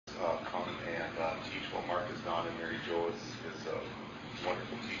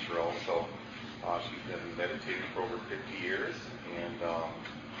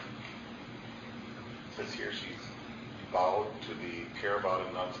Theravada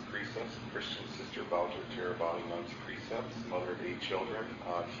nun's precepts, Christian sister Boucher Theravada nun's precepts, mother of 8 children,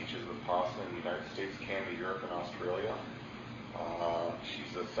 teaches Vipassana in the United States, Canada, Europe, and Australia.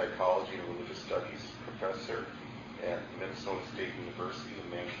 She's a psychology and religious studies professor at Minnesota State University in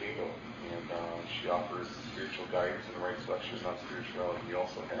Mankato, and she offers spiritual guidance and writes lectures on spirituality. You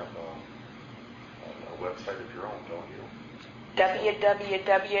also have a website of your own, don't you?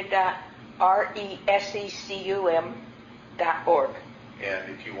 www.resecum.org.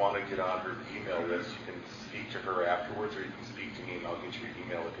 And if you want to get on her email list, you can speak to her afterwards, or you can speak to me, and I'll get your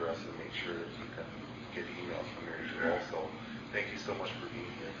email address and make sure that you can get emails from her as well. So thank you so much for being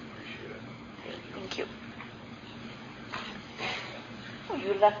here. Appreciate it. Thank you. Oh,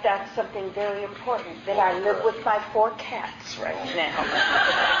 you left out something very important, that I live with my 4 cats right now.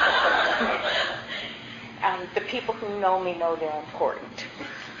 The people who know me know they're important.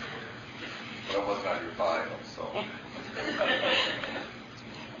 Well, it wasn't on your bio, so.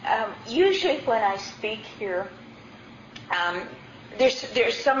 Usually when I speak here,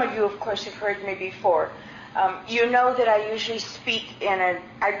 there's some of you, of course, have heard me before. You know that I usually speak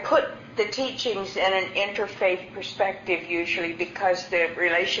I put the teachings in an interfaith perspective usually, because the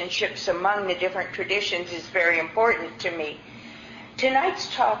relationships among the different traditions is very important to me.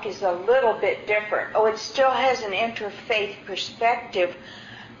 Tonight's talk is a little bit different. It still has an interfaith perspective,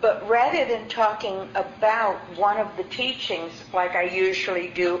 but rather than talking about one of the teachings like I usually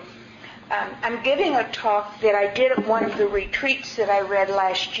do, I'm giving a talk that I did at one of the retreats that I read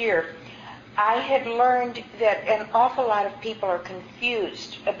last year. I had learned that an awful lot of people are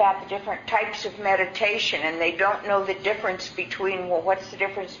confused about the different types of meditation, and they don't know the difference between, well, what's the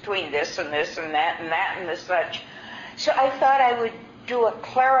difference between this and this and that and that and the such. So I thought I would do a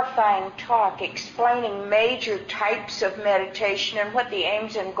clarifying talk explaining major types of meditation and what the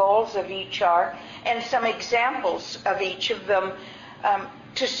aims and goals of each are, and some examples of each of them,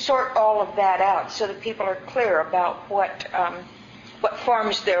 to sort all of that out so that people are clear about what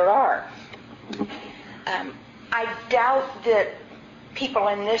forms there are. I doubt that people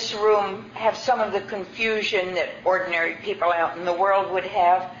in this room have some of the confusion that ordinary people out in the world would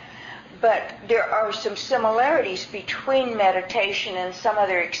have, but there are some similarities between meditation and some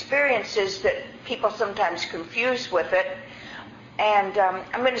other experiences that people sometimes confuse with it. And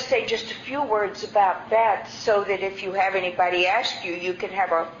I'm going to say just a few words about that so that if you have anybody ask you, you can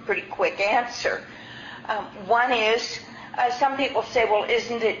have a pretty quick answer. One is, some people say, well,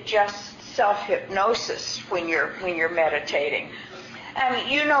 isn't it just self-hypnosis when you're meditating?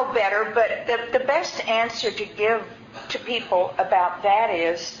 You know better, but the best answer to give to people about that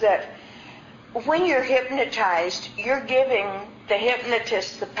is that when you're hypnotized, you're giving the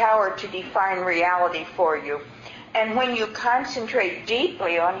hypnotist the power to define reality for you. And when you concentrate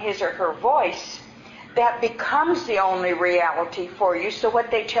deeply on his or her voice, that becomes the only reality for you. So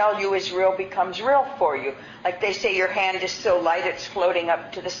what they tell you is real becomes real for you. Like they say your hand is so light it's floating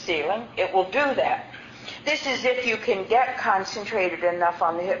up to the ceiling. It will do that. This is if you can get concentrated enough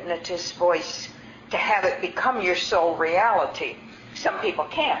on the hypnotist's voice to have it become your sole reality. Some people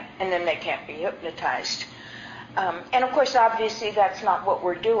can't, and then they can't be hypnotized. And of course, obviously, that's not what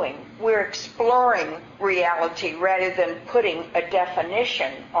we're doing. We're exploring reality rather than putting a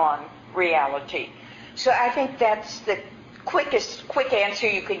definition on reality. So I think that's the quick answer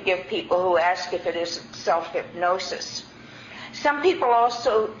you can give people who ask if it is self-hypnosis. Some people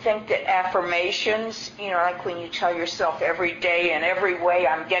also think that affirmations, like when you tell yourself every day in every way,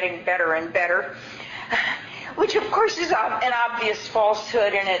 I'm getting better and better, which of course is an obvious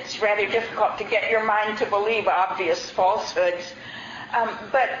falsehood, and it's rather difficult to get your mind to believe obvious falsehoods.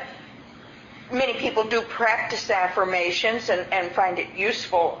 But many people do practice affirmations and find it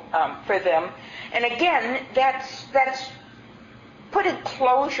useful for them. And again, that's putting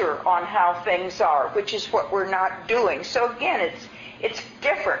closure on how things are, which is what we're not doing. So again, it's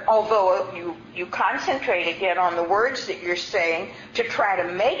different, although you concentrate again on the words that you're saying to try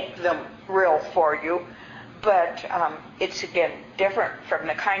to make them real for you. But it's, again, different from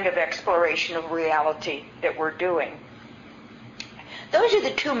the kind of exploration of reality that we're doing. Those are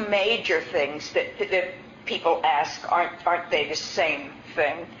the two major things that people ask, aren't they the same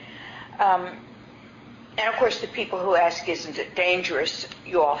thing? And, of course, the people who ask, isn't it dangerous?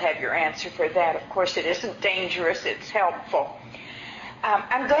 You all have your answer for that. Of course, it isn't dangerous. It's helpful.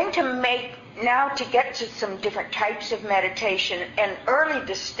 I'm going to make, now to get to some different types of meditation, an early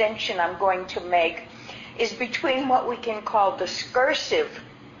distinction I'm going to make is between what we can call discursive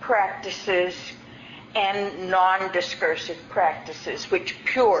practices and non-discursive practices, which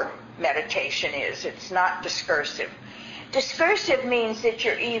pure meditation is. It's not discursive. Discursive means that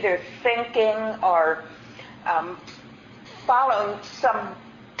you're either thinking or following some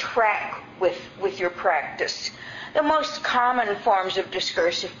track with your practice. The most common forms of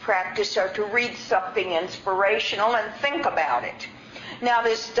discursive practice are to read something inspirational and think about it. Now,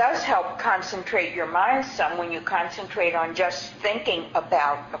 this does help concentrate your mind some when you concentrate on just thinking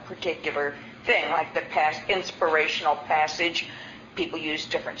about a particular thing, like the inspirational passage. People use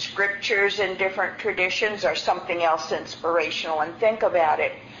different scriptures in different traditions or something else inspirational and think about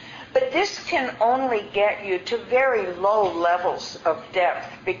it. But this can only get you to very low levels of depth,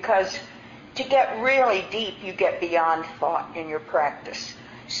 because to get really deep, you get beyond thought in your practice.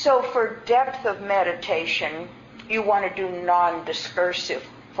 So for depth of meditation, you want to do non-discursive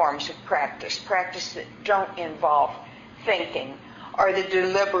forms of practice that don't involve thinking or the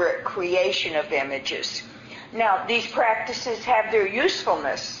deliberate creation of images. Now, these practices have their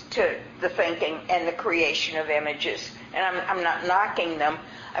usefulness to the thinking and the creation of images, and I'm not knocking them.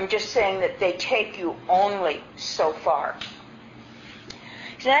 I'm just saying that they take you only so far.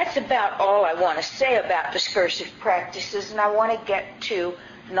 So that's about all I want to say about discursive practices, and I want to get to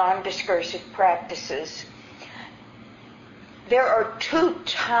non-discursive practices. There are two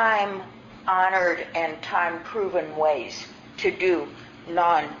time-honored and time-proven ways to do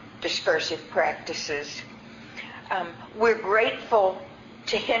non-discursive practices. We're grateful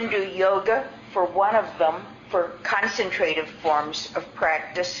to Hindu yoga for one of them, for concentrative forms of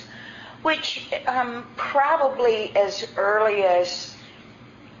practice, which probably as early as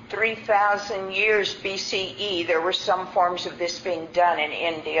 3,000 years BCE, there were some forms of this being done in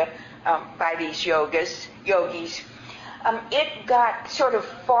India by these yogis. It got sort of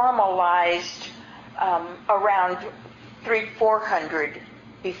formalized around 300-400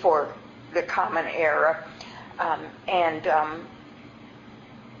 before the Common Era, and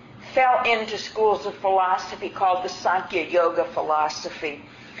fell into schools of philosophy called the Sankhya Yoga philosophy.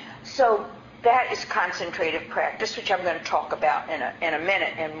 So that is concentrative practice, which I'm going to talk about in a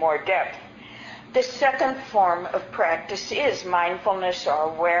minute in more depth. The second form of practice is mindfulness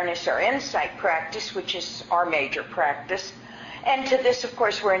or awareness or insight practice, which is our major practice. And to this, of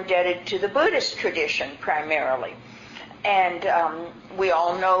course, we're indebted to the Buddhist tradition primarily. And we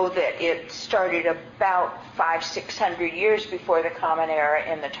all know that it started about 500-600 years before the Common Era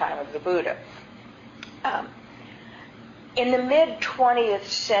in the time of the Buddha. In the mid-20th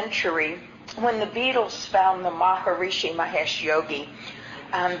century, when the Beatles found the Maharishi Mahesh Yogi,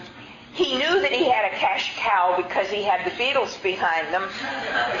 he knew that he had a cash cow because he had the Beatles behind them,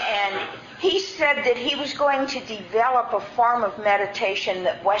 and he said that he was going to develop a form of meditation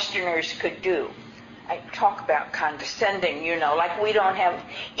that Westerners could do. I talk about condescending, like we don't have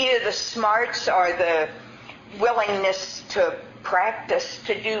either the smarts or the willingness to practice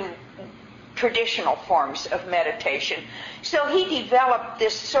to do traditional forms of meditation. So he developed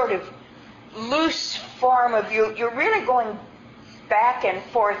this sort of loose form of you're really going back and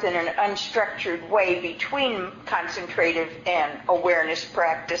forth in an unstructured way between concentrative and awareness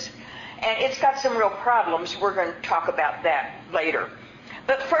practice. And it's got some real problems. We're going to talk about that later.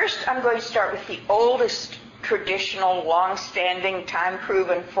 But first, I'm going to start with the oldest traditional, long-standing,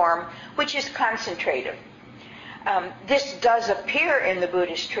 time-proven form, which is concentrative. This does appear in the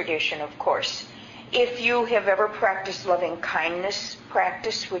Buddhist tradition, of course. If you have ever practiced loving-kindness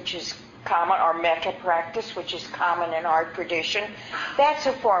practice, which is common, or metta practice, which is common in our tradition, that's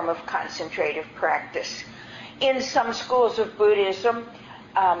a form of concentrative practice. In some schools of Buddhism,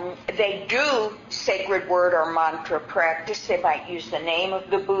 they do sacred word or mantra practice. They might use the name of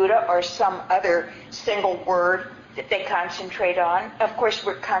the Buddha or some other single word that they concentrate on. Of course,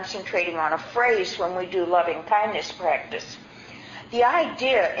 we're concentrating on a phrase when we do loving kindness practice. The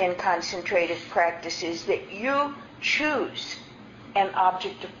idea in concentrative practice is that you choose an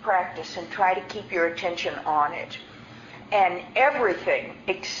object of practice and try to keep your attention on it. And everything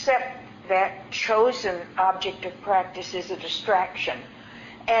except that chosen object of practice is a distraction.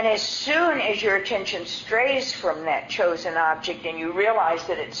 And as soon as your attention strays from that chosen object and you realize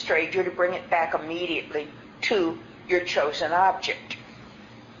that it strayed, you're to bring it back immediately to your chosen object.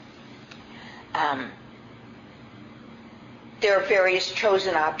 There are various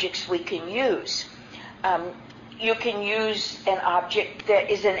chosen objects we can use. You can use an object that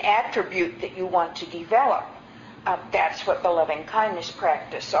is an attribute that you want to develop. That's what the loving kindness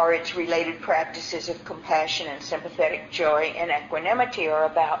practice or its related practices of compassion and sympathetic joy and equanimity are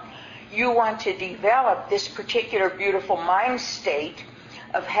about. You want to develop this particular beautiful mind state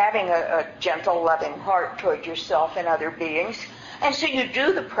of having a gentle, loving heart toward yourself and other beings. And so you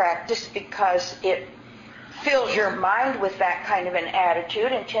do the practice because it fills your mind with that kind of an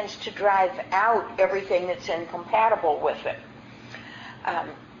attitude and tends to drive out everything that's incompatible with it.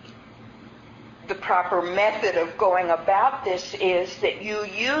 the proper method of going about this is that you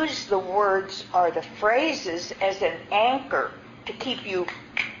use the words or the phrases as an anchor to keep you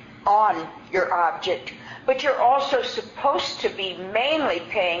on your object, but you're also supposed to be mainly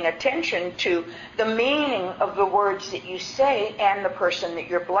paying attention to the meaning of the words that you say and the person that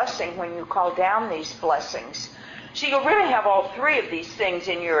you're blessing when you call down these blessings. So you'll really have all three of these things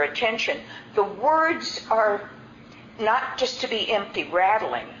in your attention. The words are not just to be empty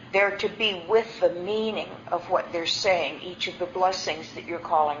rattling. They're to be with the meaning of what they're saying, each of the blessings that you're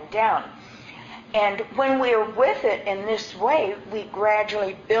calling down. And when we're with it in this way, we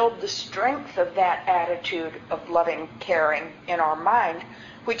gradually build the strength of that attitude of loving, caring in our mind,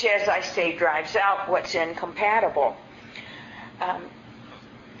 which, as I say, drives out what's incompatible.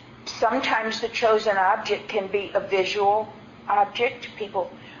 Sometimes the chosen object can be a visual object. People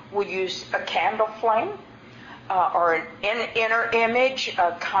will use a candle flame or an inner image.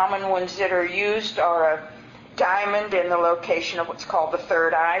 Common ones that are used are a diamond in the location of what's called the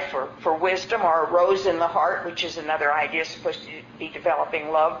third eye for wisdom, or a rose in the heart, which is another idea supposed to be developing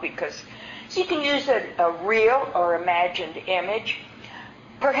love, because so you can use a real or imagined image.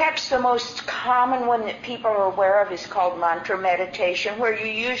 Perhaps the most common one that people are aware of is called mantra meditation, where you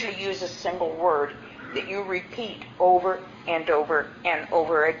usually use a single word that you repeat over and over and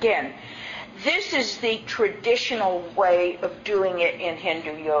over again. This is the traditional way of doing it in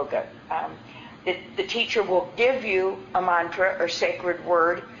Hindu yoga. The teacher will give you a mantra or sacred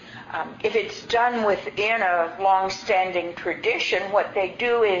word. If it's done within a long-standing tradition, what they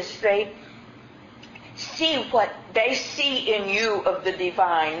do is they see what they see in you of the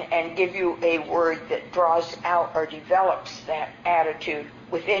divine and give you a word that draws out or develops that attitude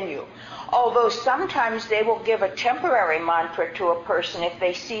within you. Although sometimes they will give a temporary mantra to a person if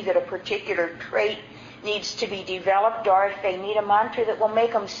they see that a particular trait needs to be developed, or if they need a mantra that will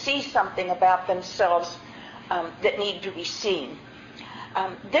make them see something about themselves that need to be seen.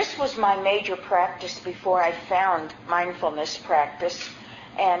 This was my major practice before I found mindfulness practice,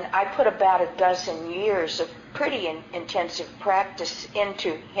 and I put about a dozen years of pretty intensive practice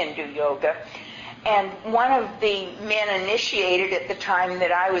into Hindu yoga. And one of the men initiated at the time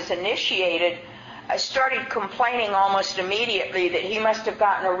that I was initiated started complaining almost immediately that he must have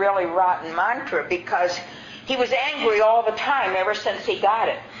gotten a really rotten mantra, because he was angry all the time ever since he got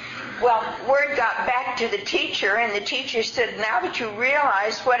it. Well, word got back to the teacher, and the teacher said, now that you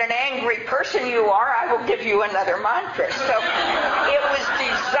realize what an angry person you are, I will give you another mantra. So it was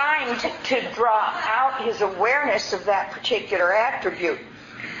designed to draw out his awareness of that particular attribute.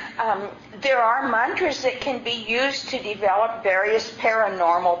 There are mantras that can be used to develop various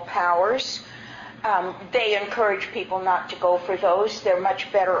paranormal powers. They encourage people not to go for those. They're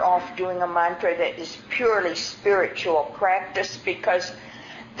much better off doing a mantra that is purely spiritual practice, because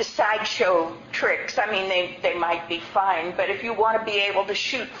the sideshow tricks, I mean, they might be fine, but if you want to be able to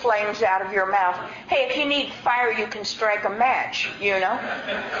shoot flames out of your mouth, hey, if you need fire, you can strike a match, you know?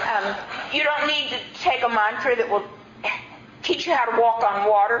 You don't need to take a mantra that will teach you how to walk on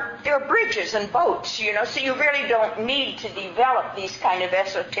water. There are bridges and boats, you know, so you really don't need to develop these kind of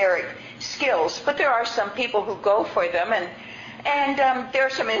esoteric skills. But there are some people who go for them, and there are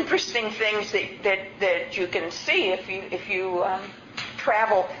some interesting things that you can see if you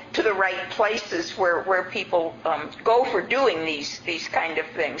travel to the right places where people go for doing these kind of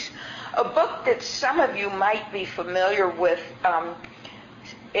things. A book that some of you might be familiar with,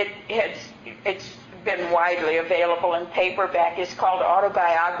 it's been widely available in paperback, is called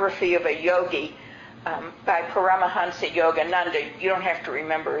Autobiography of a Yogi by Paramahansa Yogananda. You don't have to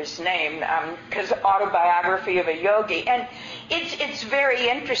remember his name, because Autobiography of a Yogi. And it's very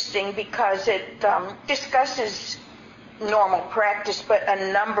interesting because it discusses normal practice, but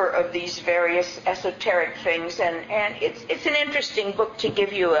a number of these various esoteric things. And it's an interesting book to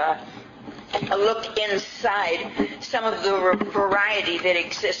give you a look inside some of the variety that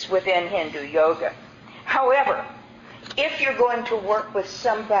exists within Hindu yoga. However, if you're going to work with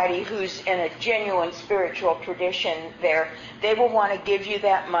somebody who's in a genuine spiritual tradition they will want to give you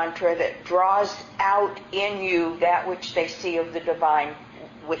that mantra that draws out in you that which they see of the divine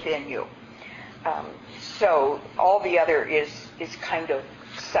within you. So all the other is kind of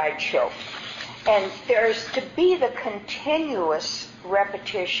sideshow. And there's to be the continuous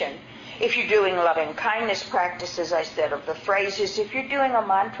repetition. If you're doing loving kindness practice, as I said, of the phrases, if you're doing a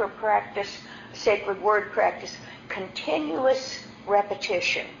mantra practice, sacred word practice, continuous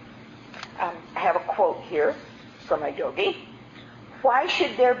repetition. I have a quote here from a yogi. Why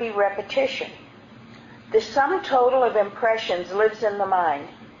should there be repetition? The sum total of impressions lives in the mind.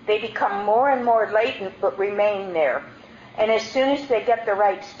 They become more and more latent but remain there. And as soon as they get the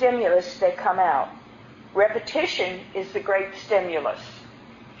right stimulus, they come out. Repetition is the great stimulus.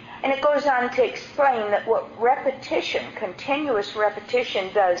 And it goes on to explain that what repetition, continuous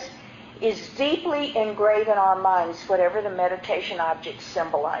repetition, does is deeply engrave in our minds whatever the meditation object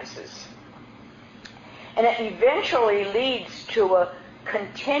symbolizes. And it eventually leads to a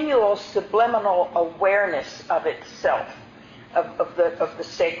continual subliminal awareness of itself, of the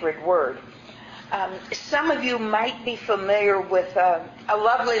sacred word. Some of you might be familiar with a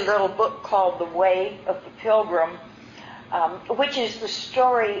lovely little book called The Way of the Pilgrim, which is the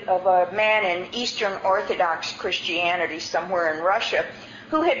story of a man in Eastern Orthodox Christianity somewhere in Russia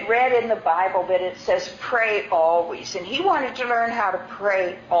who had read in the Bible that it says pray always, and he wanted to learn how to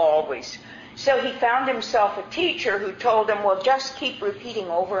pray always. So he found himself a teacher who told him, well, just keep repeating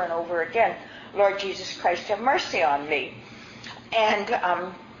over and over again, Lord Jesus Christ, have mercy on me.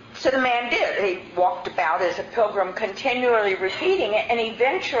 And so the man did. He walked about as a pilgrim, continually repeating it, and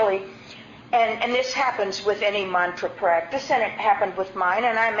eventually, and this happens with any mantra practice, and it happened with mine,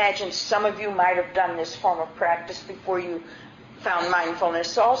 and I imagine some of you might have done this form of practice before you found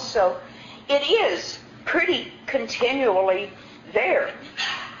mindfulness also. It is pretty continually there.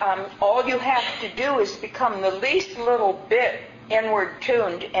 All you have to do is become the least little bit inward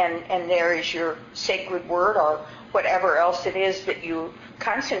tuned, and there is your sacred word or whatever else it is that you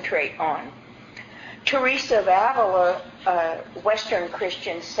concentrate on. Teresa of Avila, a Western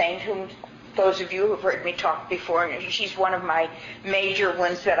Christian saint, whom those of you who have heard me talk before, and she's one of my major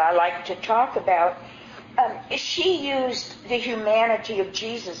ones that I like to talk about, she used the humanity of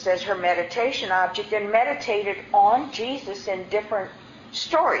Jesus as her meditation object and meditated on Jesus in different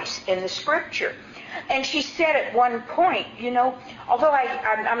stories in the scripture. And she said at one point, although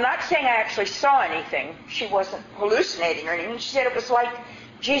I'm not saying I actually saw anything, she wasn't hallucinating or anything, she said it was like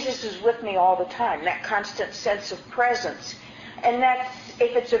Jesus is with me all the time, that constant sense of presence. And that's,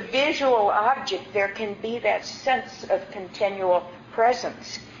 if it's a visual object, there can be that sense of continual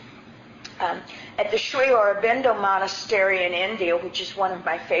presence. At the Sri Aurobindo Monastery in India, which is one of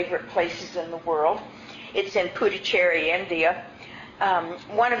my favorite places in the world, it's in Puducherry, India,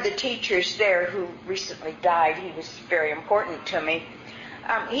 one of the teachers there who recently died, he was very important to me,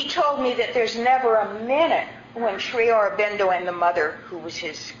 he told me that there's never a minute when Sri Aurobindo and the mother, who was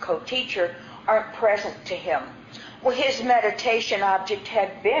his co-teacher, aren't present to him. Well, his meditation object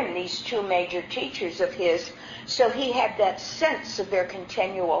had been these two major teachers of his, so he had that sense of their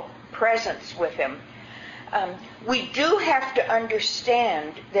continual presence with him. We do have to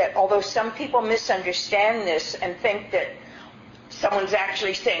understand that although some people misunderstand this and think that someone's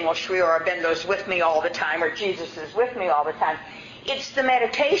actually saying, well, Sri Aurobindo's with me all the time, or Jesus is with me all the time, it's the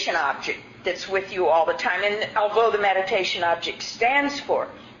meditation object that's with you all the time. And although the meditation object stands for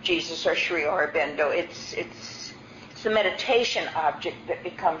Jesus or Sri Aurobindo, it's the meditation object that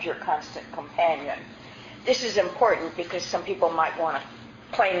becomes your constant companion. This is important because some people might want to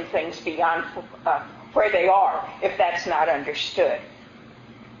claim things beyond where they are if that's not understood.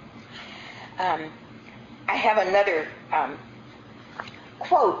 I have another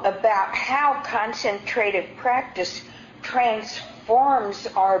quote about how concentrative practice transforms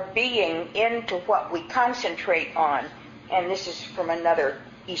our being into what we concentrate on. And this is from another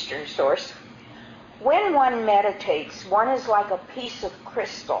Eastern source. When one meditates, one is like a piece of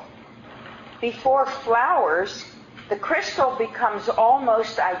crystal. Before flowers, the crystal becomes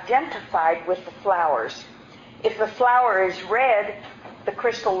almost identified with the flowers. If the flower is red, the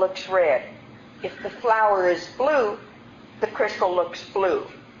crystal looks red. If the flower is blue, the crystal looks blue.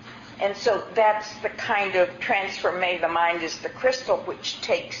 And so that's the kind of transformation. The mind is the crystal which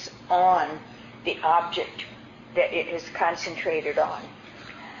takes on the object that it is concentrated on.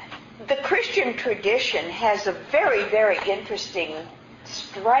 The Christian tradition has a very, very interesting,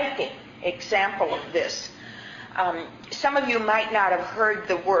 striking example of this. Some of you might not have heard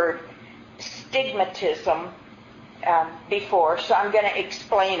the word stigmatism before, so I'm going to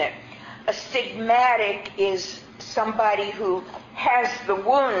explain it. A stigmatic is somebody who has the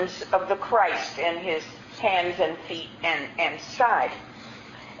wounds of the Christ in his hands and feet and side.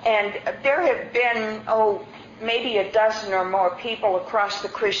 And there have been, maybe a dozen or more people across the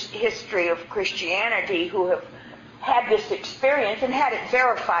history of Christianity who have had this experience and had it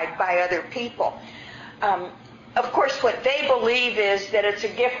verified by other people. Of course, what they believe is that it's a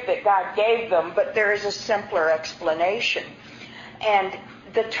gift that God gave them, but there is a simpler explanation. And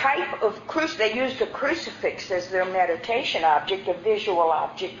the type of they used a crucifix as their meditation object, a visual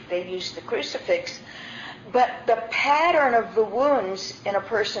object. They used the crucifix. But the pattern of the wounds in a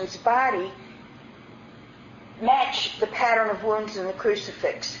person's body match the pattern of wounds in the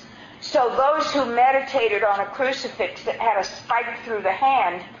crucifix. So those who meditated on a crucifix that had a spike through the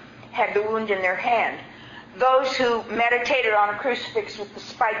hand had the wound in their hand. Those who meditated on a crucifix with the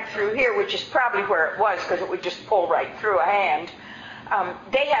spike through here, which is probably where it was because it would just pull right through a hand,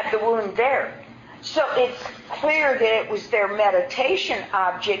 they had the wound there. So it's clear that it was their meditation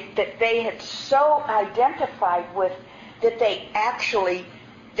object that they had so identified with that they actually,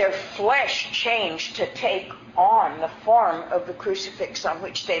 their flesh changed to take on the form of the crucifix on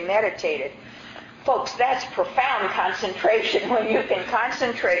which they meditated. Folks, that's profound concentration when you can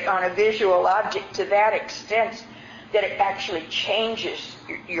concentrate on a visual object to that extent that it actually changes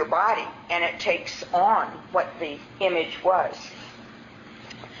your body and it takes on what the image was.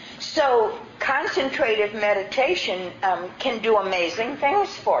 So concentrative meditation can do amazing things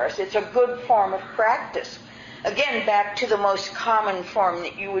for us. It's a good form of practice. Again, back to the most common form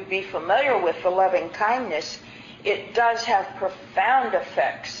that you would be familiar with, the loving kindness. It does have profound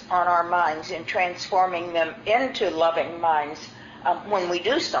effects on our minds in transforming them into loving minds when we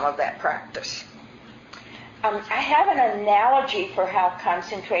do some of that practice. I have an analogy for how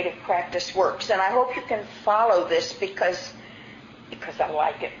concentrative practice works, and I hope you can follow this because I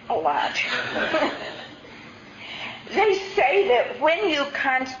like it a lot. They say that when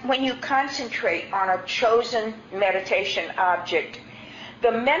you concentrate on a chosen meditation object,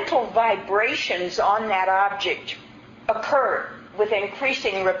 the mental vibrations on that object occur with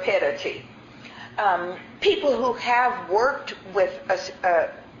increasing rapidity. People who have worked with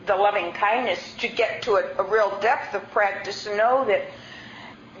the loving kindness to get to a real depth of practice know that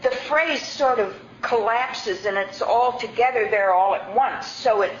the phrase sort of collapses and it's all together there all at once.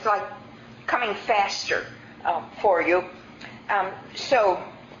 So it's like coming faster for you. So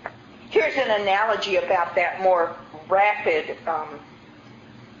here's an analogy about that more rapid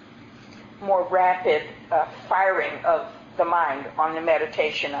firing of the mind on the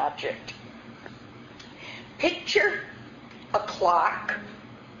meditation object. Picture a clock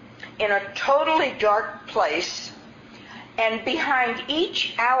in a totally dark place, and behind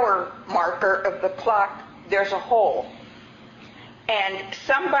each hour marker of the clock there's a hole. And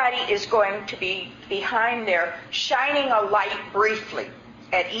somebody is going to be behind there shining a light briefly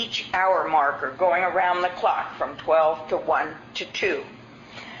at each hour marker, going around the clock from 12 to 1 to 2.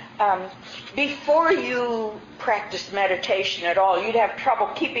 Before you practice meditation at all, you'd have trouble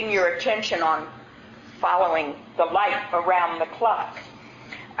keeping your attention on following the light around the clock.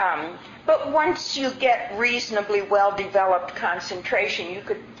 But once you get reasonably well-developed concentration, you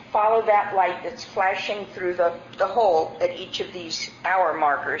could follow that light that's flashing through the hole at each of these hour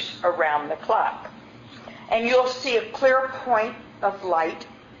markers around the clock. And you'll see a clear point of light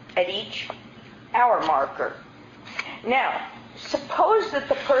at each hour marker. Now, suppose that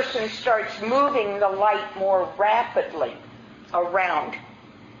the person starts moving the light more rapidly around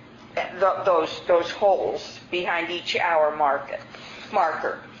those holes behind each hour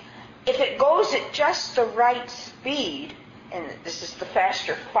marker. If it goes at just the right speed, and this is the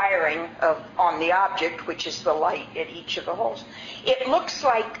faster firing on the object, which is the light at each of the holes, it looks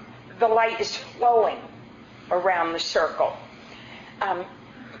like the light is flowing around the circle.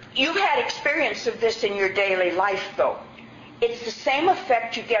 You've had experience of this in your daily life, though. It's the same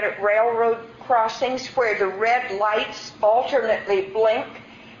effect you get at railroad crossings where the red lights alternately blink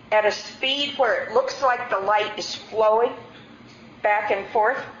at a speed where it looks like the light is flowing back and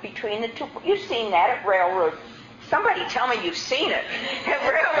forth between the two. You've seen that at railroad. Somebody tell me you've seen it at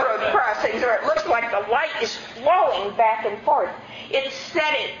railroad crossings where it looks like the light is flowing back and forth. It's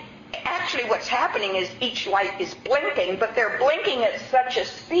said actually what's happening is each light is blinking, but they're blinking at such a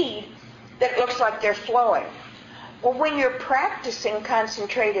speed that it looks like they're flowing. Well, when you're practicing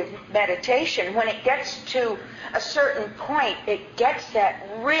concentrative meditation, when it gets to a certain point, it gets that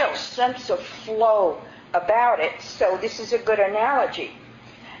real sense of flow about it. So this is a good analogy.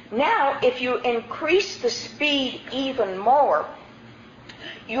 Now, if you increase the speed even more,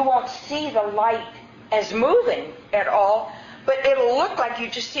 you won't see the light as moving at all, but it'll look like you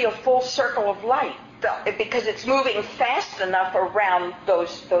just see a full circle of light because it's moving fast enough around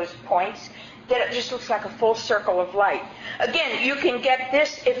those points that it just looks like a full circle of light. Again, you can get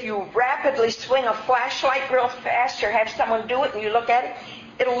this if you rapidly swing a flashlight real fast or have someone do it and you look at it.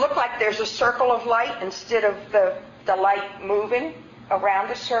 It'll look like there's a circle of light instead of the light moving around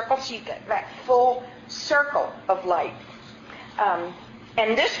a circle. So you get that full circle of light.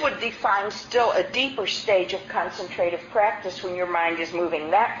 And this would define still a deeper stage of concentrative practice when your mind is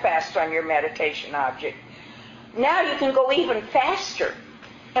moving that fast on your meditation object. Now you can go even faster.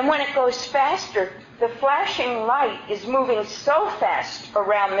 And when it goes faster, the flashing light is moving so fast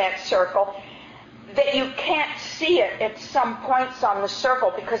around that circle that you can't see it at some points on the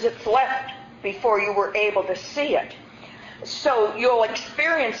circle because it's left before you were able to see it. So you'll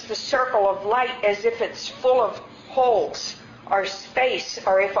experience the circle of light as if it's full of holes or space,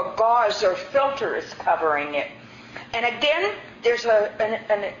 or if a gauze or filter is covering it. And again, there's a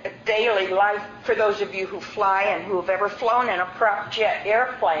daily life for those of you who fly and who have ever flown in a prop jet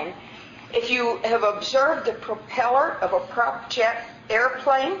airplane. If you have observed the propeller of a prop jet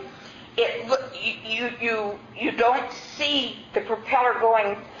airplane, you don't see the propeller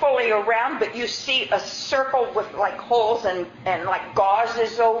going fully around, but you see a circle with like holes and like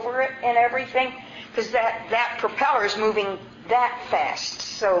gauzes over it and everything, because that propeller is moving that fast.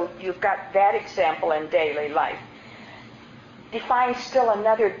 So you've got that example in daily life. Define still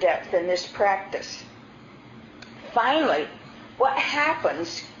another depth in this practice. Finally, what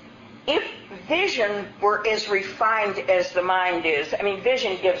happens if vision were as refined as the mind is? I mean,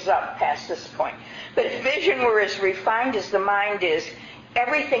 vision gives up past this point. But if vision were as refined as the mind is,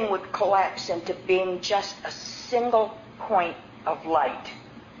 everything would collapse into being just a single point of light.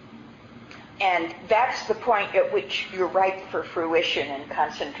 And that's the point at which you're ripe for fruition in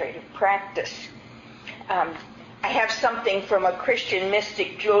concentrative practice. I have something from a Christian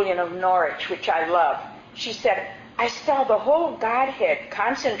mystic, Julian of Norwich, which I love. She said, I saw the whole Godhead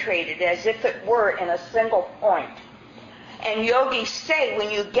concentrated as if it were in a single point. And yogis say when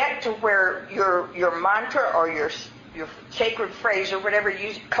you get to where your mantra or your sacred phrase or whatever you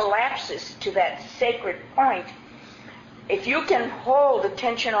use collapses to that sacred point, if you can hold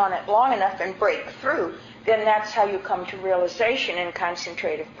attention on it long enough and break through, then that's how you come to realization in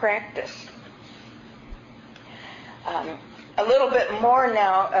concentrative practice. A little bit more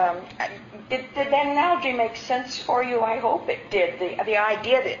now. Did that analogy make sense for you? I hope it did. The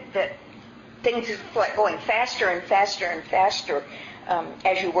idea that things are going faster and faster and faster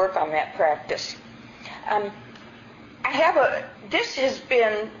as you work on that practice. This has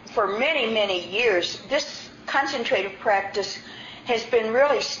been for many, many years, this concentrative practice has been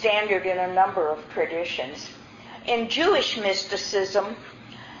really standard in a number of traditions. In Jewish mysticism,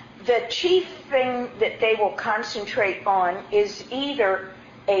 the chief thing that they will concentrate on is either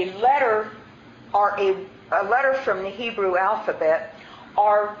a letter or a letter from the Hebrew alphabet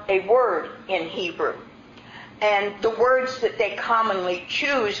or a word in Hebrew. And the words that they commonly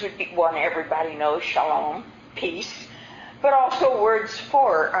choose would be one everybody knows, shalom, peace, but also words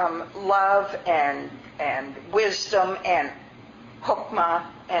for love and wisdom and hokmah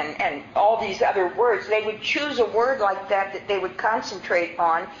and all these other words. They would choose a word like that they would concentrate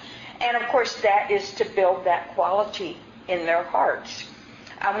on. And of course that is to build that quality in their hearts.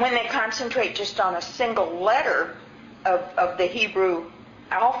 When they concentrate just on a single letter of the Hebrew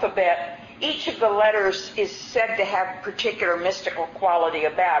alphabet, each of the letters is said to have particular mystical quality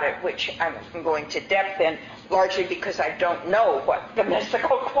about it, which I'm going to depth in, largely because I don't know what the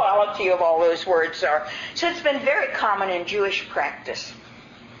mystical quality of all those words are. So it's been very common in Jewish practice.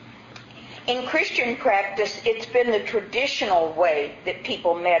 In Christian practice, it's been the traditional way that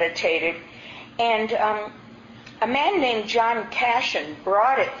people meditated. And a man named John Cashin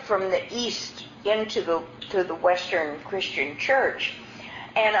brought it from the East into the Western Christian church.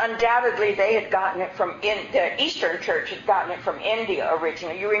 And undoubtedly they had gotten it from, the Eastern church had gotten it from India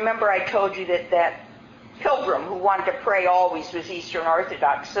originally. You remember I told you that pilgrim who wanted to pray always was Eastern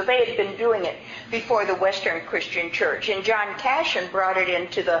Orthodox. So they had been doing it before the Western Christian church. And John Cashin brought it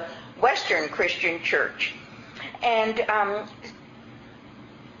into the Western Christian church. And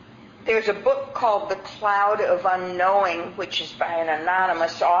there's a book called The Cloud of Unknowing, which is by an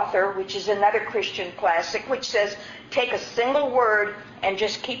anonymous author, which is another Christian classic, which says take a single word and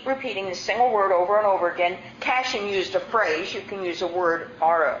just keep repeating the single word over and over again. Cashin used a phrase. You can use a word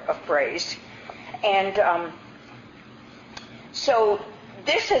or a phrase. And so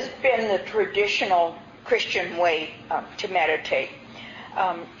this has been the traditional Christian way to meditate.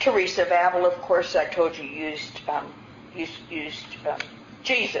 Teresa of Avila, of course, I told you, used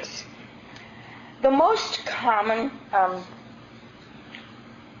Jesus. The most common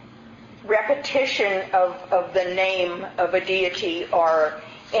repetition of the name of a deity are,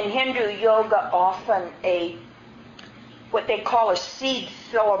 in Hindu yoga, often what they call a seed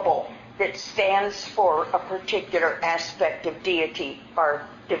syllable that stands for a particular aspect of deity or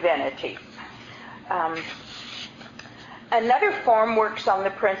divinity. Another form works on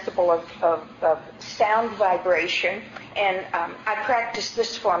the principle of sound vibration, and I practice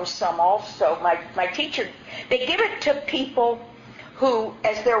this form some also. My teacher, they give it to people who,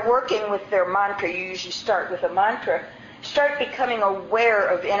 as they're working with their mantra, you usually start with a mantra, start becoming aware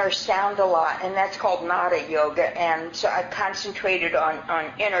of inner sound a lot, and that's called Nada Yoga. And so I concentrated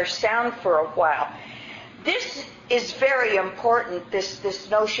on inner sound for a while. This is very important, this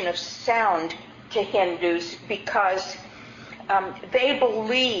notion of sound, to Hindus, because they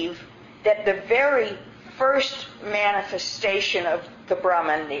believe that the very first manifestation of the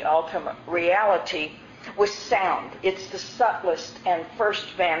Brahman, the ultimate reality, was sound. It's the subtlest and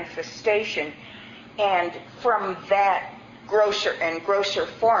first manifestation. And from that, grosser and grosser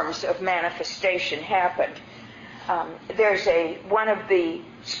forms of manifestation happened. There's one of the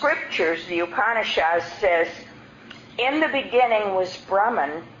scriptures, the Upanishads, says, "In the beginning was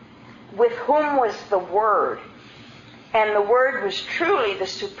Brahman, with whom was the Word, and the Word was truly the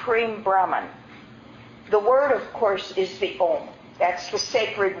supreme Brahman." The Word, of course, is the Om. That's the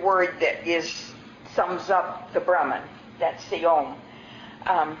sacred word that sums up the Brahman. That's the Om.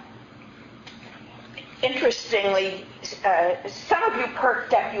 Interestingly, some of you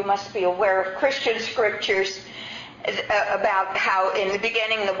perked up, you must be aware of Christian scriptures about how in the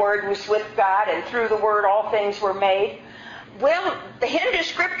beginning the Word was with God, and through the Word all things were made. Well, the Hindu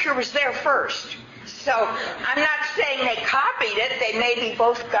scripture was there first. So I'm not saying they copied it. They maybe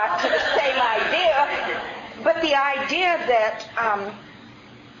both got to the same idea. But the idea that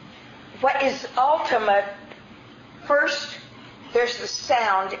what is ultimate, first there's the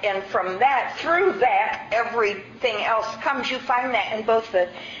sound, and from that, through that, everything else comes. You find that in both the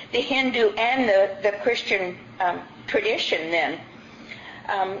Hindu and the Christian tradition then.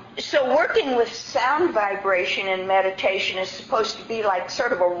 So working with sound vibration in meditation is supposed to be like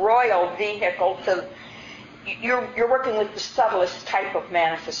sort of a royal vehicle to, you're working with the subtlest type of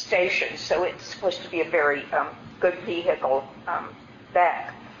manifestation, so it's supposed to be a very good vehicle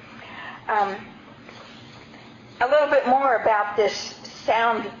back. A little bit more about this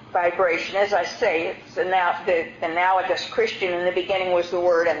sound vibration. As I say, it's the analogous Christian. In the beginning was the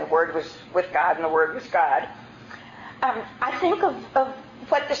Word, and the Word was with God, and the Word was God. I think of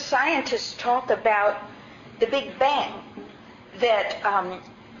what the scientists talk about the Big Bang, that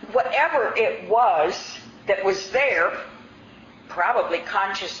whatever it was that was there, probably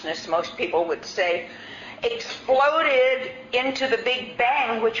consciousness, most people would say, exploded into the Big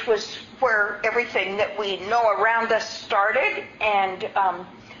Bang, which was where everything that we know around us started, and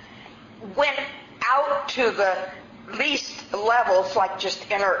went out to the least levels, like just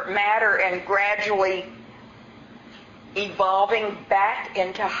inert matter, and gradually evolving back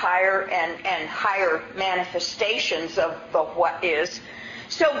into higher and higher manifestations of the what is.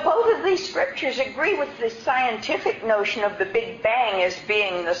 So both of these scriptures agree with the scientific notion of the Big Bang as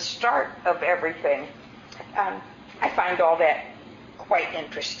being the start of everything. I find all that quite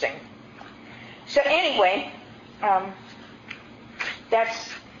interesting. So anyway, that's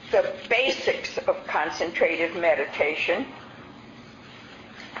the basics of concentrated meditation.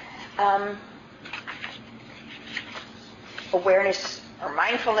 Awareness or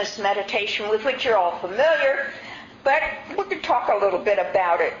mindfulness meditation, with which you're all familiar, but we could talk a little bit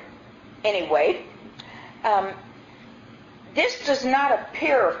about it anyway. This does not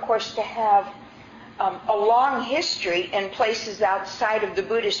appear, of course, to have a long history in places outside of the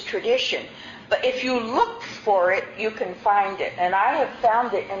Buddhist tradition. But if you look for it, you can find it. And I have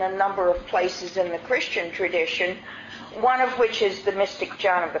found it in a number of places in the Christian tradition, one of which is the mystic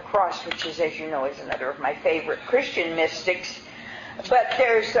John of the Cross, which is, as you know, is another of my favorite Christian mystics. But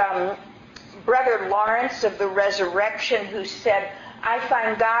there's Brother Lawrence of the Resurrection, who said, "I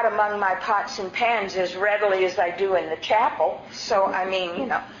find God among my pots and pans as readily as I do in the chapel." So, I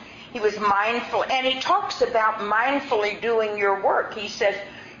mean, he was mindful. And he talks about mindfully doing your work. He says,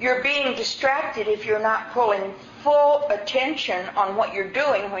 you're being distracted if you're not pulling full attention on what you're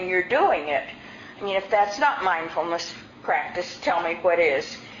doing when you're doing it. I mean, if that's not mindfulness practice, tell me what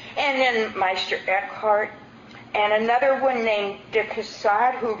is. And then Meister Eckhart, and another one named de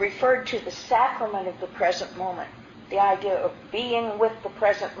Caussade, who referred to the sacrament of the present moment, the idea of being with the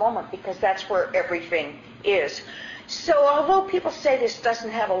present moment, because that's where everything is. So although people say this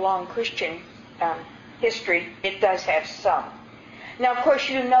doesn't have a long Christian history, it does have some. Now, of course,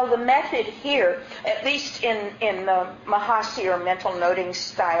 you know the method here, at least in the Mahasi or mental noting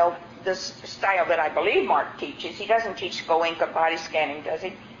style, the style that I believe Mark teaches. He doesn't teach Goenka body scanning, does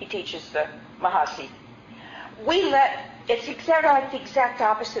he? He teaches the Mahasi. It's exactly like the exact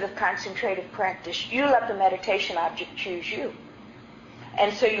opposite of concentrative practice. You let the meditation object choose you.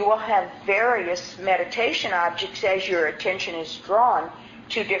 And so you will have various meditation objects as your attention is drawn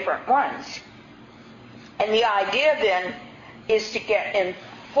to different ones. And the idea then is to get in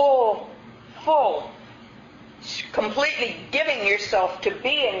full, completely giving yourself to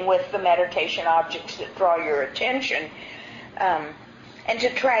being with the meditation objects that draw your attention, And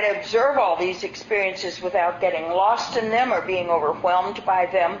to try to observe all these experiences without getting lost in them or being overwhelmed by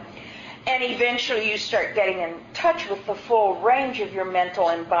them. And eventually you start getting in touch with the full range of your mental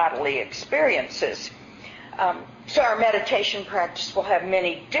and bodily experiences. So our meditation practice will have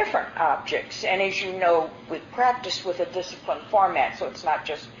many different objects. And as you know, we practice with a disciplined format, so it's not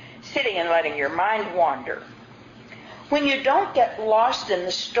just sitting and letting your mind wander. When you don't get lost in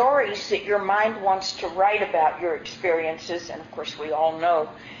the stories that your mind wants to write about your experiences, and of course we all know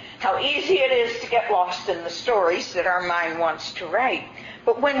how easy it is to get lost in the stories that our mind wants to write.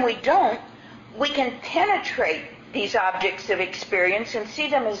 But when we don't, we can penetrate these objects of experience and see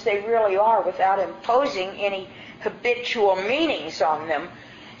them as they really are without imposing any habitual meanings on them.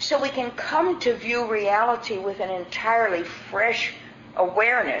 So we can come to view reality with an entirely fresh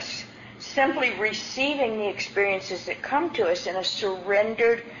awareness, simply receiving the experiences that come to us in a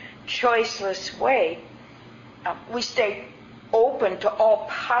surrendered, choiceless way. We stay open to all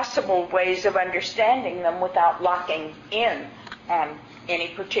possible ways of understanding them without locking in on any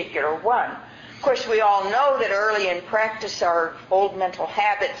particular one. Of course, we all know that early in practice our old mental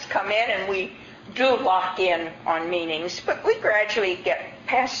habits come in and we do lock in on meanings, but we gradually get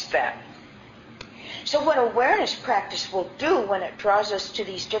past that. So what awareness practice will do when it draws us to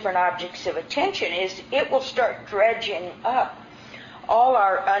these different objects of attention is it will start dredging up all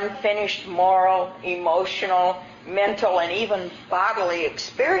our unfinished moral, emotional, mental, and even bodily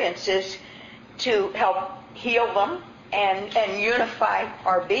experiences to help heal them and unify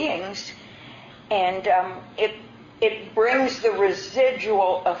our beings. And it brings the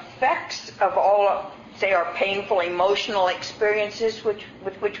residual effects of all, say, our painful emotional experiences with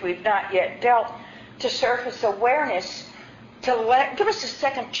which we've not yet dealt, to surface awareness, to give us a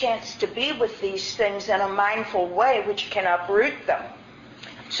second chance to be with these things in a mindful way which can uproot them.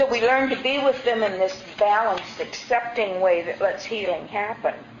 So we learn to be with them in this balanced, accepting way that lets healing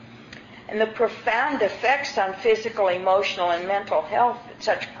happen. And the profound effects on physical, emotional, and mental health that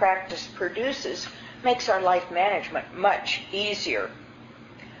such practice produces makes our life management much easier.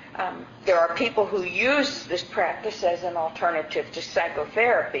 There are people who use this practice as an alternative to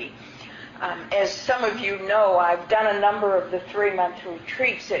psychotherapy. As some of you know, I've done a number of the 3-month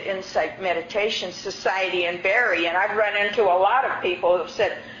retreats at Insight Meditation Society in Barrie, and I've run into a lot of people who have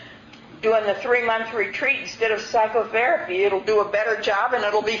said, doing the 3-month retreat instead of psychotherapy, it'll do a better job and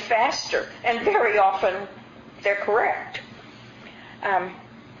it'll be faster. And very often, they're correct.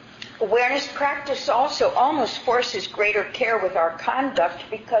 Awareness practice also almost forces greater care with our conduct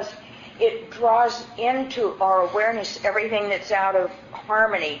because it draws into our awareness everything that's out of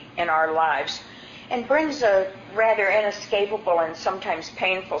harmony in our lives and brings a rather inescapable and sometimes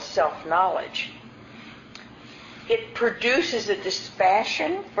painful self-knowledge. It produces a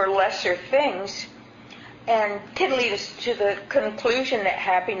dispassion for lesser things and can lead us to the conclusion that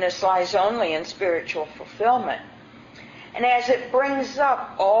happiness lies only in spiritual fulfillment. And as it brings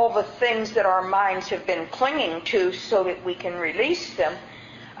up all the things that our minds have been clinging to so that we can release them,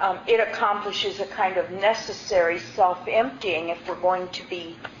 it accomplishes a kind of necessary self-emptying if we're going to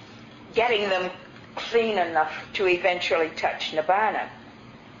be getting them clean enough to eventually touch Nibbana.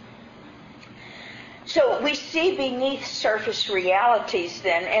 So we see beneath surface realities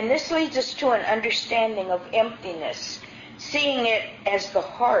then, and this leads us to an understanding of emptiness, seeing it as the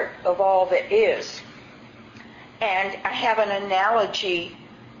heart of all that is. And I have an analogy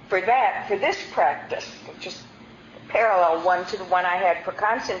for that, for this practice, which is a parallel one to the one I had for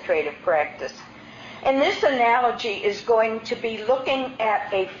concentrative practice. And this analogy is going to be looking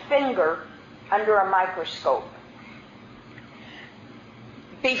at a finger under a microscope.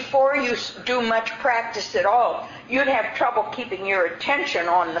 Before you do much practice at all, you'd have trouble keeping your attention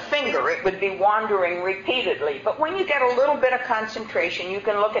on the finger. It would be wandering repeatedly. But when you get a little bit of concentration, you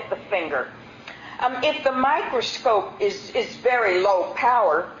can look at the finger. If the microscope is very low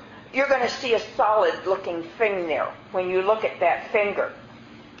power, you're going to see a solid-looking thing there when you look at that finger.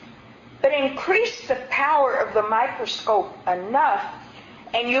 But increase the power of the microscope enough,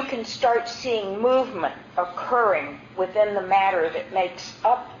 and you can start seeing movement occurring within the matter that makes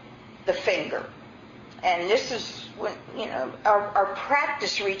up the finger. And this is when, our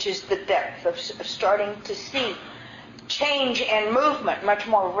practice reaches the depth of starting to see change and movement much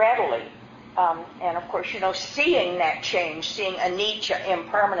more readily. And of course, seeing that change, seeing anicca,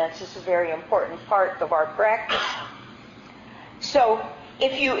 impermanence, is a very important part of our practice. So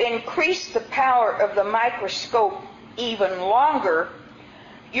if you increase the power of the microscope even longer,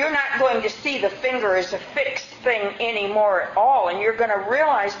 you're not going to see the finger as a fixed thing anymore at all, and you're going to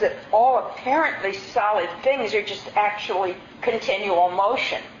realize that all apparently solid things are just actually continual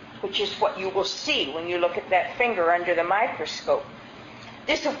motion. which is what you will see when you look at that finger under the microscope.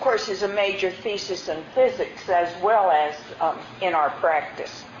 This, of course, is a major thesis in physics as well as in our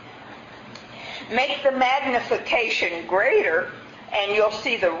practice. Make the magnification greater, and you'll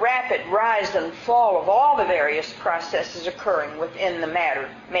see the rapid rise and fall of all the various processes occurring within the matter,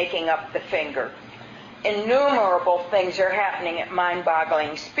 making up the finger. Innumerable things are happening at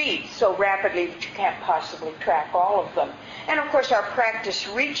mind-boggling speed, so rapidly that you can't possibly track all of them. And of course, our practice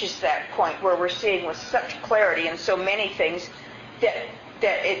reaches that point where we're seeing with such clarity and so many things that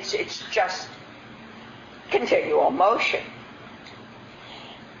it's just continual motion.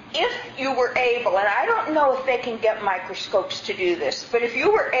 If you were able, and I don't know if they can get microscopes to do this, but if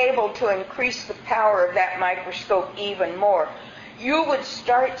you were able to increase the power of that microscope even more, you would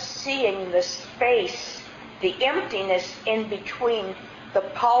start seeing the space, the emptiness in between the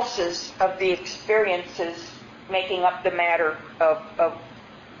pulses of the experiences making up the matter of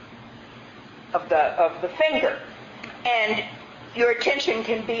the finger. And your attention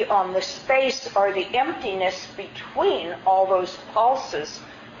can be on the space or the emptiness between all those pulses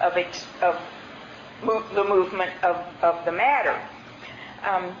of the movement of the matter.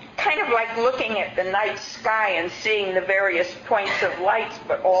 Kind of like looking at the night sky and seeing the various points of lights,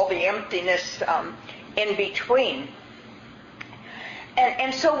 but all the emptiness in between.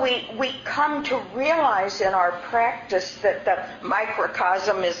 And so we come to realize in our practice that the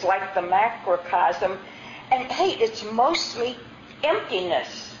microcosm is like the macrocosm, and hey, it's mostly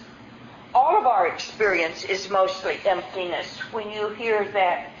emptiness. All of our experience is mostly emptiness. When you hear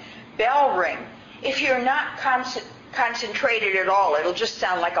that bell ring, if you're not concentrated at all, it'll just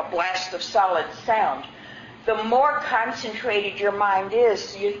sound like a blast of solid sound. The more concentrated your mind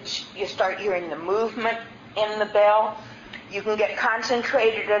is, you start hearing the movement in the bell. You can get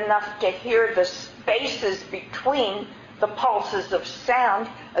concentrated enough to hear the spaces between the pulses of sound.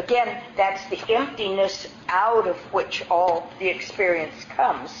 Again, that's the emptiness out of which all the experience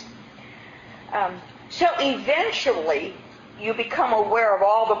comes. So eventually, you become aware of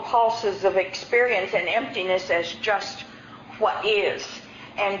all the pulses of experience and emptiness as just what is,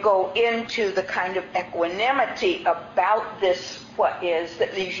 and go into the kind of equanimity about this what is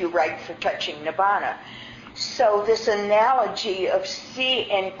that leaves you right for touching Nibbana. So this analogy of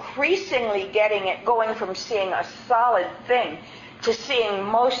increasingly getting it, going from seeing a solid thing to seeing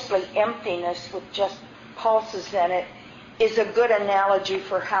mostly emptiness with just pulses in it, is a good analogy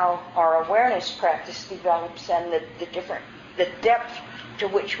for how our awareness practice develops and the depth to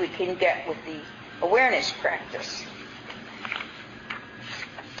which we can get with the awareness practice.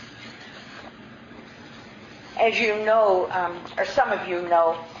 As you know, or some of you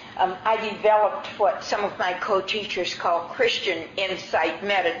know, I developed what some of my co-teachers call Christian insight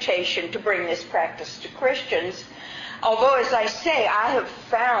meditation to bring this practice to Christians. Although, as I say, I have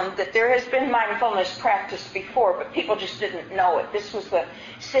found that there has been mindfulness practice before, but people just didn't know it. This was the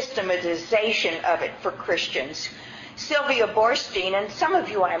systematization of it for Christians. Sylvia Boorstein, and some of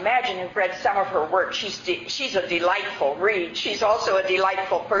you, I imagine, have read some of her work. She's a delightful read. She's also a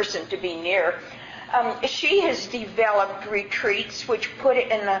delightful person to be near. She has developed retreats which put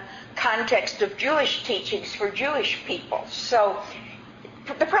it in the context of Jewish teachings for Jewish people. So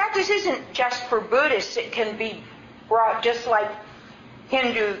the practice isn't just for Buddhists. It can be brought, just like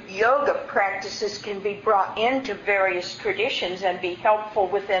Hindu yoga practices can be brought into various traditions and be helpful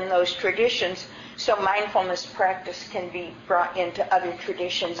within those traditions. So mindfulness practice can be brought into other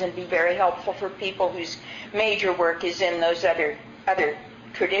traditions and be very helpful for people whose major work is in those other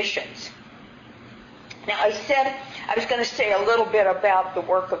traditions. Now, I said I was going to say a little bit about the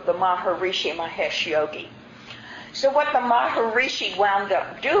work of the Maharishi Mahesh Yogi. So what the Maharishi wound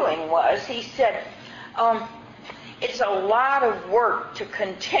up doing was, he said, it's a lot of work to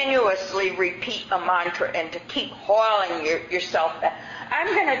continuously repeat a mantra and to keep hauling yourself back. I'm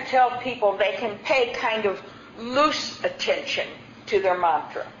going to tell people they can pay kind of loose attention to their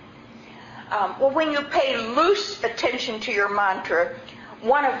mantra. Well, when you pay loose attention to your mantra,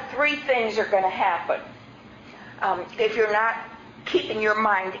 one of three things are going to happen. If you're not keeping your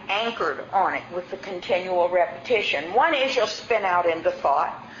mind anchored on it with the continual repetition. One is you'll spin out into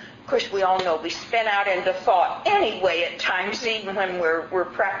thought. Of course, we all know we spin out into thought anyway at times, even when we're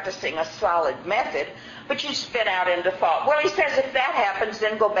practicing a solid method, but you spin out into thought. Well, he says if that happens,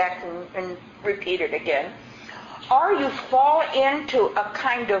 then go back and repeat it again. Or you fall into a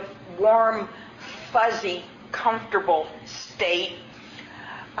kind of warm, fuzzy, comfortable state,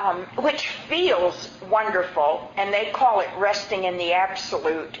 which feels wonderful, and they call it resting in the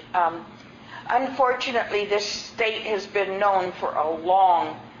absolute. Unfortunately, this state has been known for a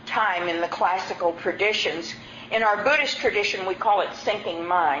long time in the classical traditions, In our Buddhist tradition, we call it sinking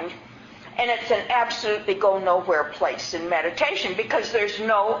mind. And it's an absolutely go-nowhere place in meditation because there's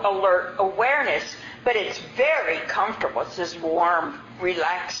no alert awareness, but it's very comfortable. It's this warm,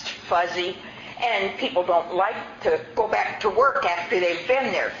 relaxed, fuzzy, and people don't like to go back to work after they've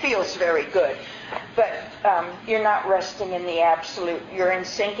been there. It feels very good. But you're not resting in the absolute. You're in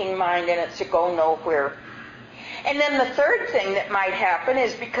sinking mind, and it's a go-nowhere. And then the third thing that might happen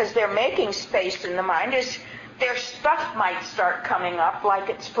is because they're making space in the mind is their stuff might start coming up like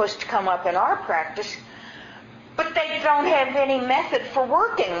it's supposed to come up in our practice, but they don't have any method for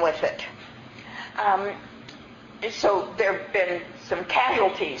working with it. So there have been some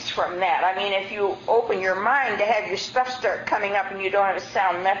casualties from that. I mean, if you open your mind to have your stuff start coming up and you don't have a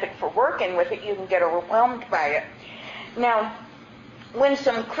sound method for working with it, you can get overwhelmed by it. Now, when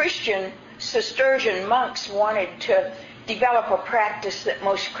some Christian Cistercian monks wanted to develop a practice that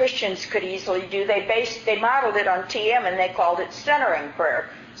most Christians could easily do, they modeled it on TM and they called it centering prayer.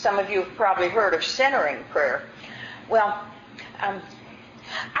 Some of you have probably heard of centering prayer. Well,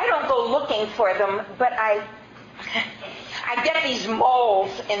 I don't go looking for them, but I get these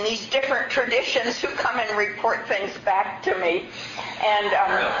moles in these different traditions who come and report things back to me. And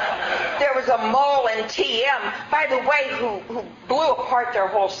there was a mole in TM, by the way, who blew apart their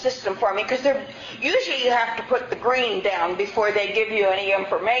whole system for me, because usually you have to put the green down before they give you any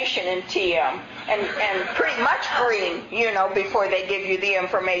information in TM, and pretty much green, before they give you the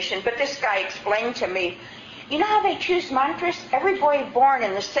information. But this guy explained to me, you know how they choose mantras? Every boy born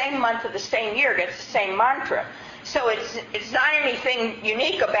in the same month of the same year gets the same mantra. So it's not anything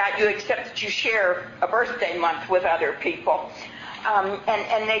unique about you except that you share a birthday month with other people.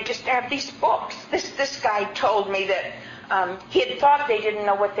 And they just have these books. This guy told me that he had thought they didn't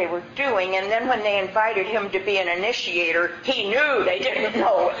know what they were doing, and then when they invited him to be an initiator, he knew they didn't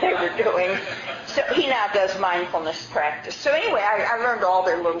know what they were doing. So he now does mindfulness practice. So anyway, I learned all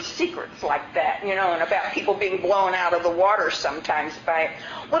their little secrets like that, and about people being blown out of the water sometimes by it.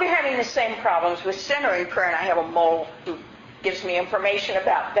 Well, they're having the same problems with centering prayer, and I have a mole who gives me information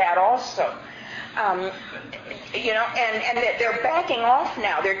about that also. And they're backing off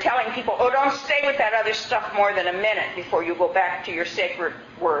now. They're telling people, don't stay with that other stuff more than a minute before you go back to your sacred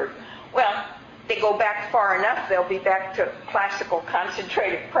word. Well, they go back far enough, they'll be back to classical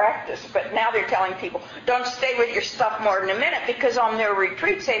concentrated practice. But now they're telling people, don't stay with your stuff more than a minute, because on their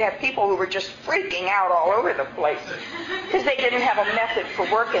retreats they'd have people who were just freaking out all over the place because they didn't have a method for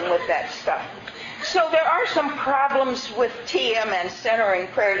working with that stuff. So there are some problems with TM and centering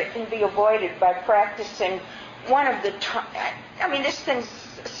prayer that can be avoided by practicing one of the this thing's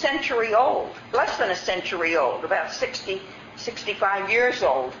a century old, less than a century old, about 60, 65 years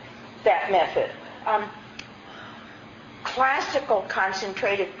old, that method. Classical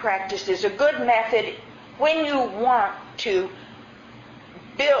concentrated practice is a good method when you want to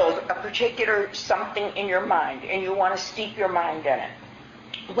build a particular something in your mind and you want to steep your mind in it.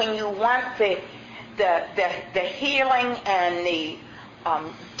 When you want the healing and the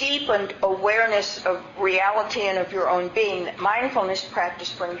deepened awareness of reality and of your own being that mindfulness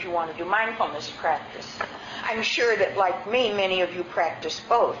practice brings, you want to do mindfulness practice. I'm sure that, like me, many of you practice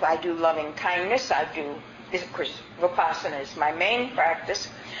both. I do loving kindness. Of course, Vipassana is my main practice.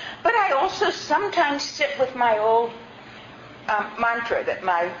 But I also sometimes sit with my old mantra that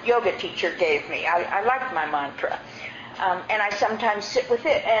my yoga teacher gave me. I like my mantra. And I sometimes sit with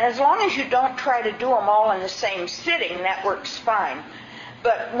it. And as long as you don't try to do them all in the same sitting, that works fine.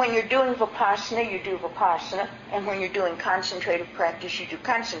 But when you're doing Vipassana, you do Vipassana. And when you're doing concentrative practice, you do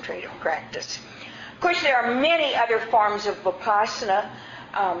concentrative practice. Of course, there are many other forms of Vipassana.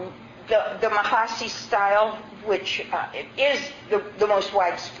 The Mahasi style, which is the most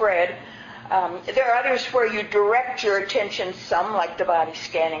widespread. There are others where you direct your attention some, like the body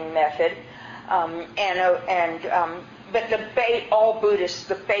scanning method. But all Buddhists,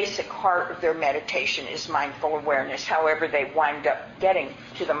 the basic heart of their meditation is mindful awareness, however they wind up getting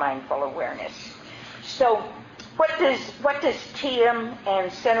to the mindful awareness. So what does TM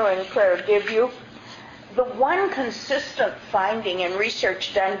and centering prayer give you? The one consistent finding in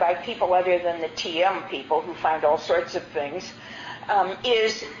research done by people other than the TM people who find all sorts of things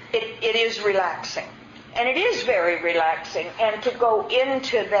is it is relaxing. And it is very relaxing. And to go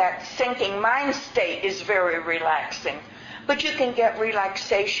into that sinking mind state is very relaxing. But you can get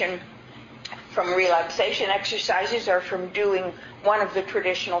relaxation from relaxation exercises or from doing one of the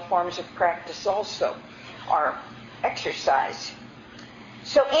traditional forms of practice also, or exercise.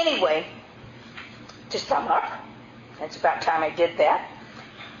 So anyway, to sum up, it's about time I did that.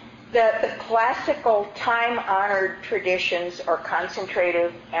 The classical time-honored traditions are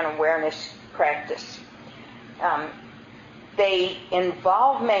concentrative and awareness practice. They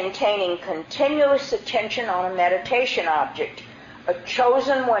involve maintaining continuous attention on a meditation object, a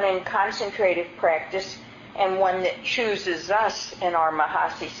chosen one in concentrative practice, and one that chooses us in our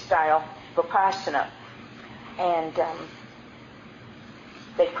Mahasi-style Vipassana. And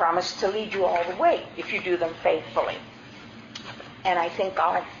they promise to lead you all the way if you do them faithfully. And I think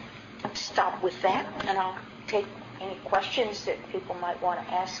I'll stop with that, and I'll take any questions that people might want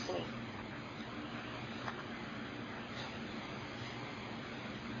to ask me.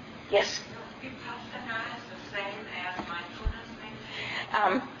 Yes? Vipassana is the same as mindfulness,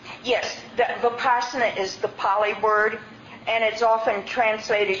 maybe? Yes, the Vipassana is the Pali word, and it's often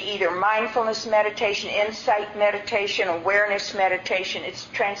translated either mindfulness meditation, insight meditation, awareness meditation. It's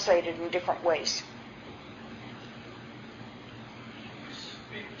translated in different ways.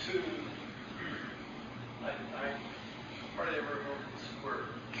 Speak to, I hardly ever heard this word.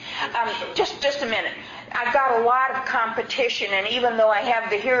 Just a minute. I've got a lot of competition, and even though I have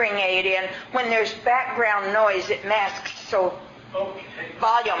the hearing aid in, when there's background noise, it masks, so Okay.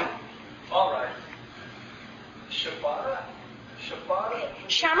 volume. All right. Shamatha?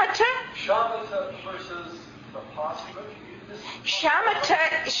 Shamatha? Shamatha versus Vipassana?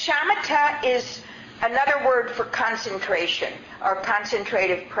 Shamatha is another word for concentration or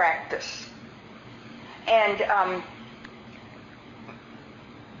concentrative practice. And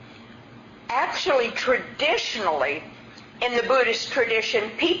actually, traditionally, in the Buddhist tradition,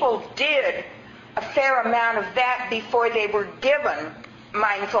 people did a fair amount of that before they were given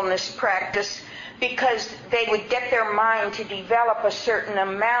mindfulness practice, because they would get their mind to develop a certain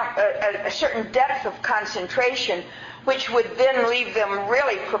amount, a certain depth of concentration, which would then leave them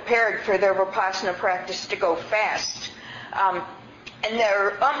really prepared for their Vipassana practice to go fast. And there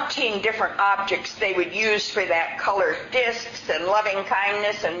are umpteen different objects they would use for that: colored discs and loving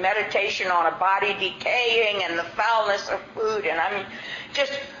kindness and meditation on a body decaying and the foulness of food. And I mean,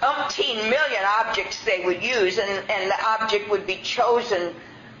 just umpteen million objects they would use, and the object would be chosen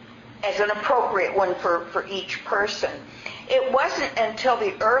as an appropriate one for each person. It wasn't until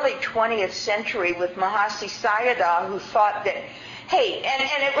the early 20th century with Mahasi Sayadaw who thought that, hey,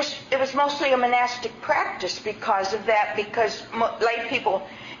 and it was mostly a monastic practice because of that, because lay people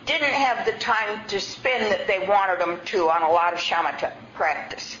didn't have the time to spend that they wanted them to on a lot of shamatha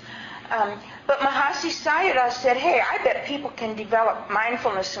practice. But Mahasi Sayadaw said, hey, I bet people can develop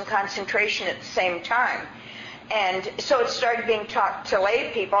mindfulness and concentration at the same time. And so it started being taught to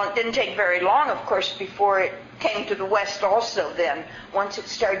lay people. It didn't take very long, of course, before it came to the West also then, once it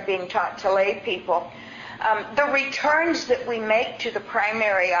started being taught to lay people. The returns that we make to the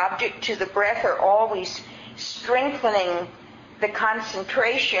primary object, to the breath, are always strengthening the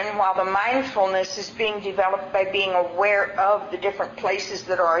concentration, while the mindfulness is being developed by being aware of the different places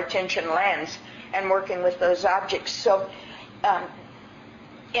that our attention lands and working with those objects. So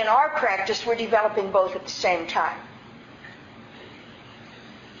in our practice, we're developing both at the same time.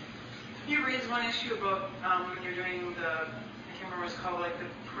 You raised one issue about when you're doing I can't remember what it's called, like the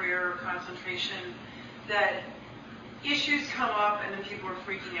prayer concentration, that issues come up and then people are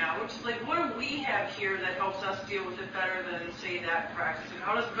freaking out. Which is like, what do we have here that helps us deal with it better than, say, that practice? And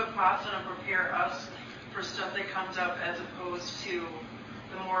how does Vipassana prepare us for stuff that comes up as opposed to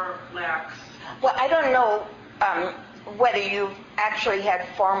the more lax? Well, I don't know whether you've actually had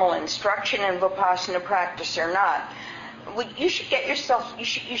formal instruction in Vipassana practice or not. You should get yourself, you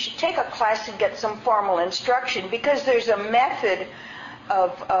should take a class and get some formal instruction, because there's a method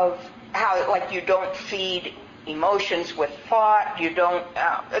of how, like, you don't feed emotions with thought, you don't,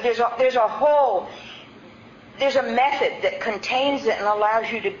 there's a method that contains it and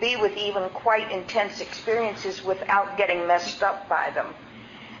allows you to be with even quite intense experiences without getting messed up by them.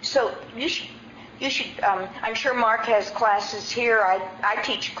 So you should, I'm sure Mark has classes here. I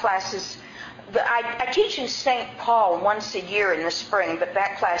teach classes. I teach in St. Paul once a year in the spring, but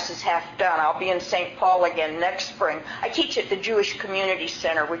that class is half done. I'll be in St. Paul again next spring. I teach at the Jewish Community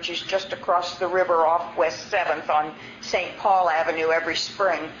Center, which is just across the river off West 7th on St. Paul Avenue every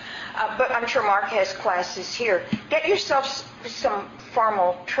spring. But I'm sure Mark has classes here. Get yourself some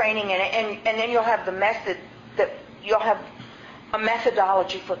formal training in it, and then you'll have the method that you'll have a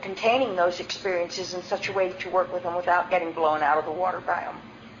methodology for containing those experiences in such a way that you work with them without getting blown out of the water by them.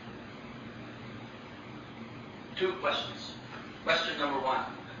 2 questions. Question number 1.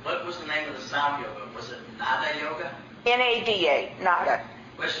 What was the name of the sound yoga? Was it Nada Yoga? N-A-D-A, nada.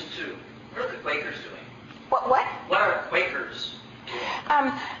 Question 2. What are the Quakers doing? What? What are Quakers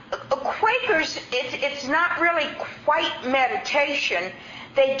doing? Quakers, it's not really quite meditation.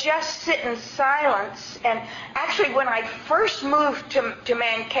 They just sit in silence. And actually, when I first moved to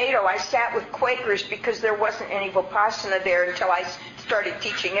Mankato, I sat with Quakers because there wasn't any Vipassana there until I started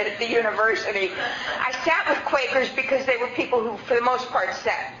teaching it at the university. I sat with Quakers because they were people who, for the most part,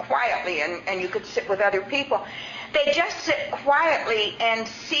 sat quietly, and you could sit with other people. They just sit quietly and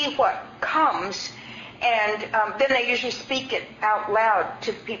see what comes, and then they usually speak it out loud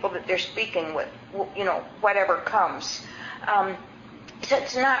to the people that they're speaking with, whatever comes. So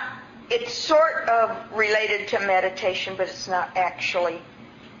it's sort of related to meditation, but it's not actually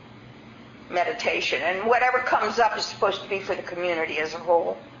meditation. And whatever comes up is supposed to be for the community as a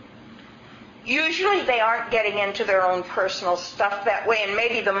whole. Usually they aren't getting into their own personal stuff that way, and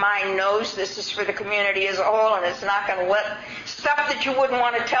maybe the mind knows this is for the community as a whole, and it's not going to let stuff that you wouldn't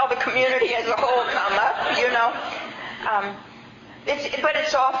want to tell the community as a whole come up, But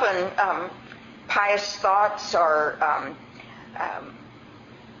it's often pious thoughts or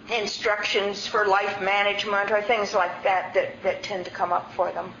instructions for life management or things like that tend to come up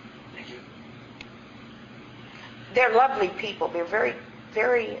for them. Thank you. They're lovely people. They're very,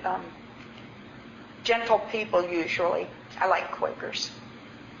 very gentle people usually. I like Quakers.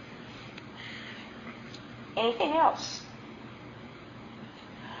 Anything else?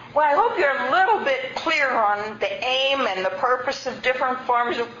 Well, I hope you're a little bit clear on the aim and the purpose of different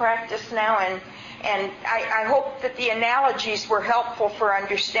forms of practice now, and I hope that the analogies were helpful for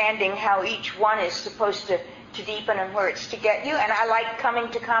understanding how each one is supposed to deepen and where it's to get you. And I like coming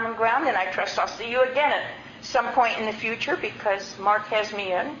to Common Ground, and I trust I'll see you again at some point in the future because Mark has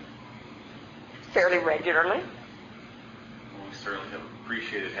me in fairly regularly. Well, we certainly have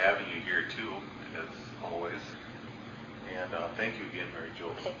appreciated having you here too, as always. And thank you again, Mary Jo.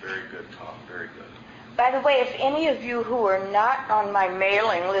 Okay. Very good talk, very good. By the way, if any of you who are not on my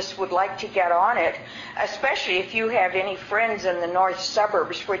mailing list would like to get on it, especially if you have any friends in the north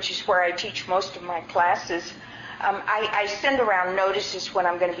suburbs, which is where I teach most of my classes, I send around notices when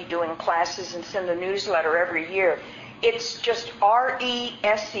I'm going to be doing classes and send a newsletter every year. It's just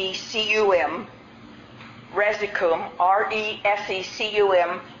RESECUM, Resecum,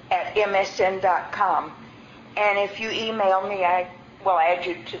 RESECUM at msn.com. And if you email me, I will add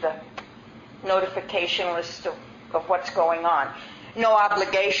you to the notification list of what's going on. No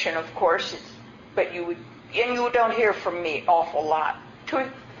obligation, of course, but you don't hear from me awful lot.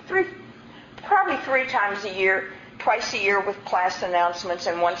 Probably 3 times a year, twice a year with class announcements,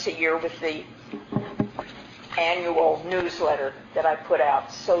 and once a year with the annual newsletter that I put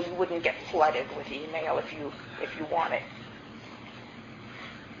out, so you wouldn't get flooded with email if you want it.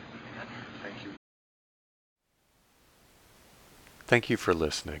 Thank you. Thank you for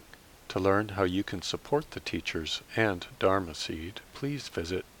listening. To learn how you can support the teachers and Dharma Seed, please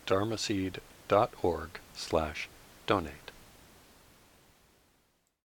visit dharmaseed.org/donate.